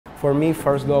For me,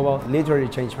 First Global literally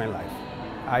changed my life.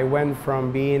 I went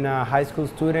from being a high school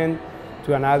student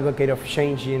to an advocate of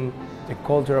changing the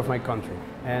culture of my country.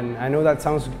 And I know that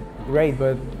sounds great,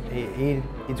 but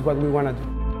it's what we want to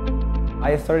do.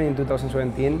 I started in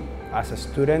 2017 as a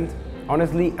student.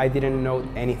 Honestly, I didn't know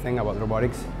anything about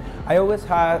robotics. I always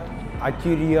had a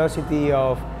curiosity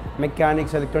of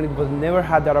mechanics, electronics, but never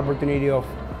had that opportunity of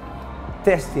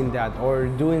testing that or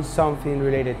doing something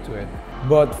related to it.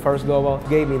 But First Global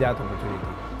gave me that opportunity.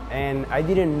 And I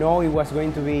didn't know it was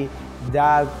going to be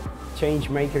that change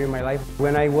maker in my life.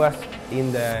 When I was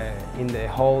in the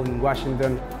hall in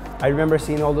Washington, I remember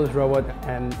seeing all those robots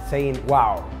and saying,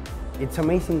 wow, it's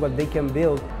amazing what they can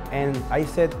build. And I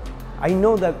said, I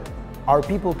know that our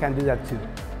people can do that too.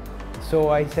 So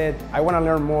I said, I want to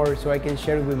learn more so I can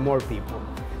share it with more people.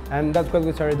 And that's what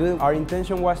we started doing. Our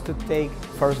intention was to take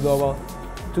First Global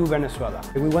to Venezuela.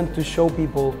 We want to show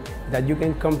people that you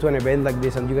can come to an event like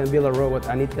this and you can build a robot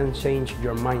and it can change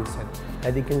your mindset,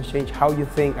 that it can change how you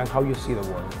think and how you see the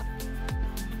world.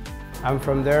 And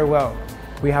from there, well,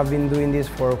 we have been doing this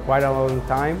for quite a long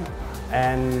time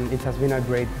and it has been a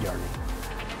great journey.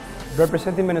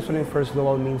 Representing Venezuela in First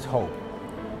Global means hope.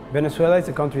 Venezuela is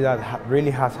a country that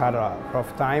really has had a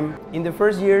rough time. In the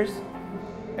first years,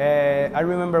 I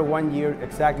remember one year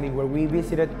exactly where we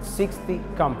visited 60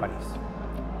 companies.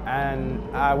 And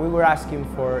we were asking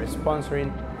for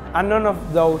sponsoring, and none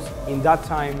of those in that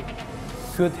time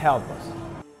could help us.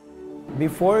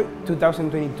 Before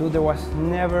 2022, there was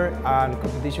never a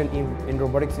competition in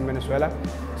robotics in Venezuela.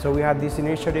 So we had this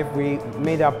initiative, we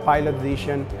made a pilot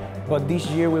edition, but this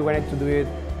year we wanted to do it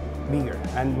bigger.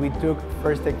 And we took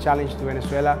First Tech Challenge to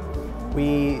Venezuela.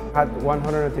 We had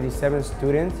 137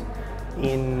 students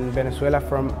in Venezuela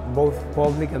from both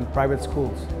public and private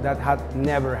schools. That had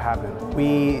never happened.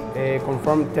 We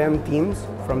confirmed 10 teams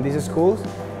from these schools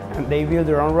and they built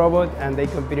their own robot and they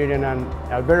competed in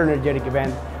a very energetic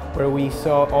event where we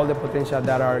saw all the potential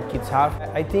that our kids have.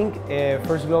 I think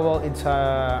First Global, it's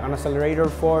an accelerator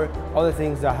for all the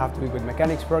things that have to do with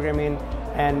mechanics programming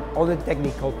and all the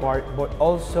technical part, but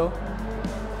also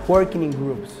working in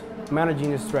groups,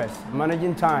 managing stress,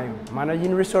 managing time,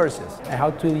 managing resources, and how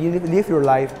to live your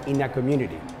life in a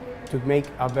community to make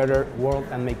a better world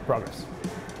and make progress.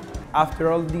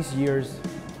 After all these years,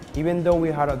 even though we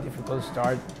had a difficult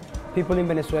start, people in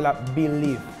Venezuela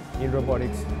believe in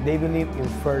robotics. They believe in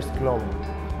First Global.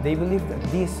 They believe that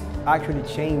this actually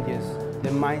changes the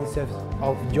mindsets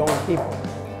of young people.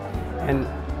 And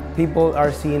people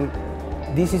are seeing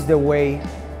this is the way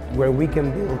where we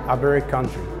can build a better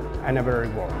country and a better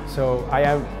world. So I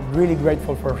am really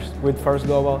grateful with First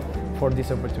Global for this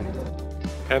opportunity.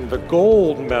 And the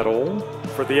gold medal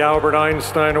for the Albert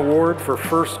Einstein Award for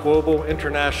First Global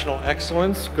International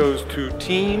Excellence goes to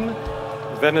Team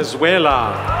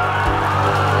Venezuela.